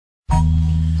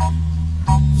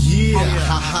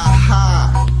Ha ha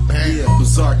ha. Yeah,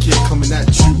 Bizzarre kid coming at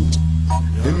you.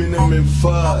 Eminem and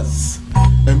Fuzz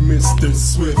and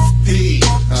Mr.Swifty.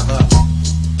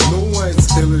 No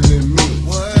one's iller than me.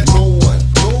 No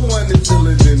one is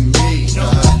iller than me.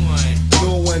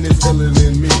 No one is iller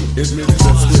than me. It's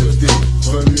Mr.Swifty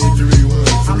from me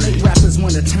 313. I make rappers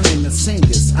wanna turn into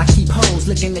singers. I keep hoes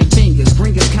licking their fingers,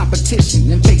 bring us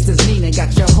competition, and face this meanin.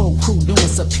 Got your whole crew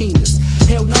doing subpoenas.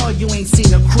 Hell no, you ain't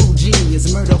seen a crew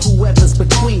genius. Murder whoever's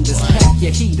between us. Pack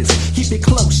your heaters, keep it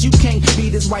close. You can't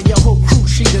beat us while your whole crew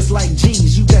treat us like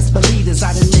G's. You best believe us.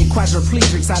 I done made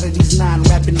quadrapalegics out of these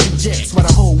non-rappin ejects. While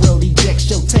the whole world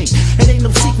ejects your tape. It ain't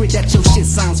no secret that your shit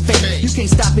sounds fake. You can't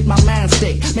stop it, my mind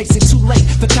state makes it too late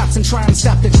for cops and try and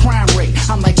stop the crime rate.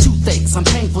 I'm like toothaches, I'm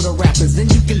painful to rappers, then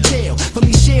you can tell from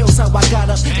these shells how I got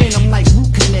up and I'm like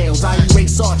root canals. I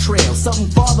erase all trails, something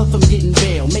farther from getting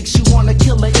bail. Makes you wanna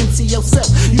kill an MC yourself.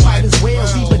 You might as well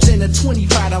be within a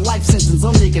 25 to life sentence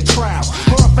on nigga trial.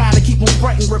 Horrifying to keep on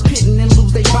frontin', repenting and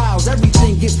lose they vows.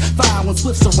 Everything gets filed when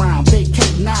Swift's around,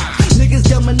 vacate now. Niggas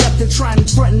dumb enough to try and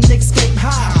front and escape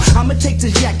how. I'ma take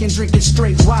this yak and drink it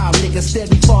straight wild. Niggas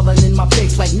steady falling in my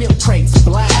face like milk crates.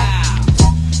 Blah.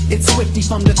 It's Swifty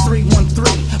from the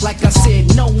 313. Like I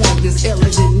said, no one is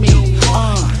iller than me.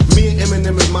 Me and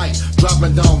Eminem and Mike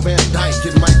dropping down Van Dyke.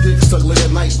 Get my dick sucked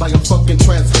at night by a fucking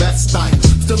transvestite.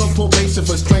 Still on probation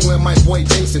for strangling my boy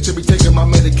Jason. Should be taking my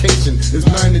medication. It's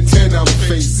 9 to 10 I'm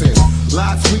facing.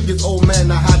 Last week this old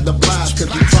man I had to blast, cause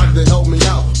he tried to help me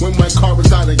out when my car was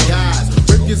out of gas.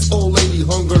 Ripped this old lady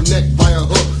hung her neck by a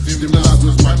hook. Didn't realize it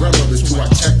was my grandmother's too.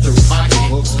 I checked her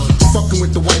pocketbooks. Fucking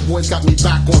with the white boys got me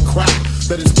back on crack.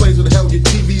 That explains where the hell your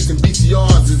TVs and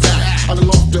VCRs is at. I done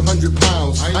lost 100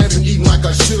 pounds. I haven't eaten like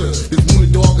I should. This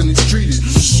wounded dog in the street is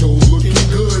sure looking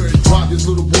good. Robbed this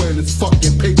little boy in his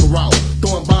fucking paper route.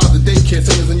 Throwing bombs at daycare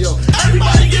centers and yell,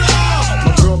 everybody get out!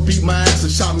 My girl beat my ass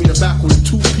and shot me in the back with a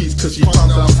 2-piece cause she found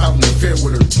out I was having an affair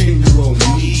with her 10-year-old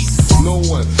niece. No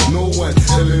one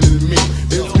iller than me.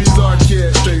 It's Bizzarre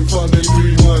kid straight from the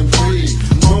 313.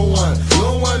 No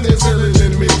one is iller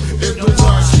than me. It's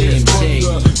Bizzarre kid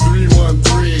from the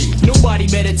 313. Nobody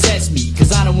better test me,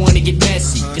 cause I don't wanna get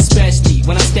messy. Especially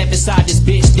when I step inside this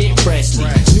bitch dick freshly.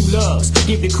 New loves,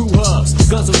 give the crew hugs,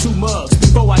 guzzle 2 mugs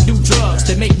before I do drugs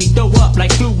that make me throw up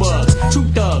like flu bugs. True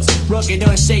thugs, rugged,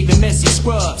 unshaven, messy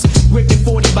scrubs, ripping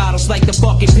 40 bottles like the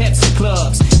fucking Pepsi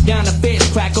clubs. Down the fence,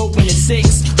 crack open at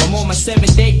 6. I'm on my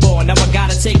 7th day boy, now I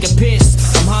gotta take a piss.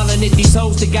 I'm hollering at these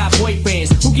hoes that got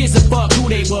boyfriends. Who gives a fuck who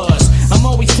they was? I'm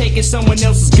always taking someone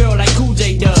else's girl like Cool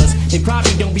J does. They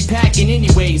probably don't be packing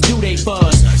anyways, do they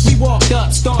fuzz? We walked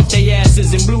up, stomped they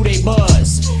asses and blew they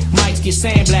buzz. Mics get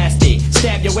sandblasted,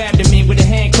 stab your abdomen with a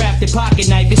handcrafted pocket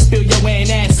knife and spill your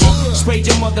acid. Sprayed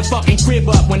your motherfucking crib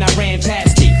up when I ran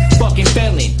past it. Fucking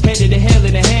felon, headed to hell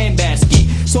in a handbasket.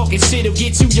 Talking shit'll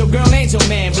get you, your girl and your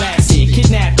man blasted.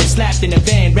 Kidnapped and slapped in a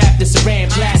van, wrapped in saran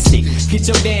plastic. Get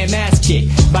your damn ass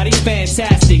kicked by these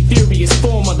fantastic, furious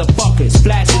 4 motherfuckers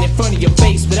flashing in front of your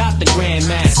face without the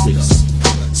grandmasters.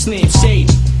 Slim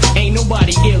Shady, ain't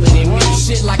nobody iller than me.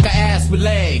 Shit like an ass with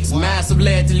legs, massive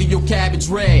lead to leave your cabbage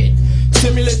red.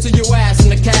 Similar to your ass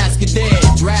in a casket dead.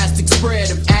 Drastic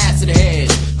spread of acid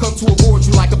heads come to avoid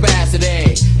you like a bastard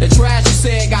egg. The trash you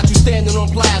said got you standing on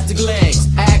plastic legs.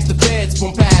 Ask the feds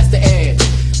from past the edge.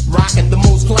 Rocking the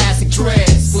most classic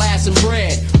treads, slashing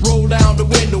bread. Roll down the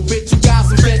window, bitch, you got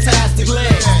some fantastic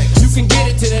legs. You can get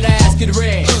it to that ass get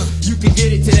red. You can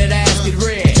get it to that ass get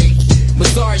red.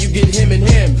 Bizzarre, you get him and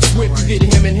him. Swift, you get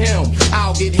him and him.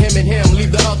 I'll get him and him.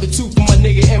 Leave the other 2 for my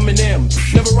nigga Eminem.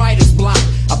 Never writers block,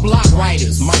 I block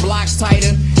writers. My block's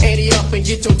tighter. Ante up and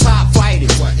get your top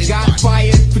fighters. Got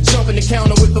fired for jumping the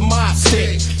counter with the mop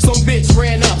stick. Some bitch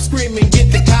ran up screaming, get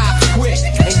the cops quick.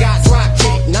 And got drop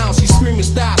kicked. Now she screaming,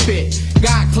 stop it.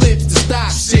 Got clips to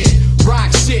stop shit. Rock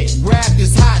shit. Grab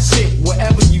this hot shit.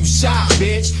 Wherever you shop,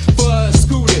 bitch. Fuzz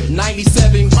scooter,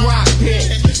 97 Grok pit.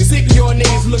 Sick of your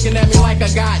niggas looking at me like I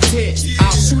got tits.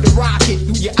 I'll shoot a rocket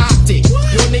through your optic.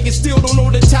 Your niggas still don't know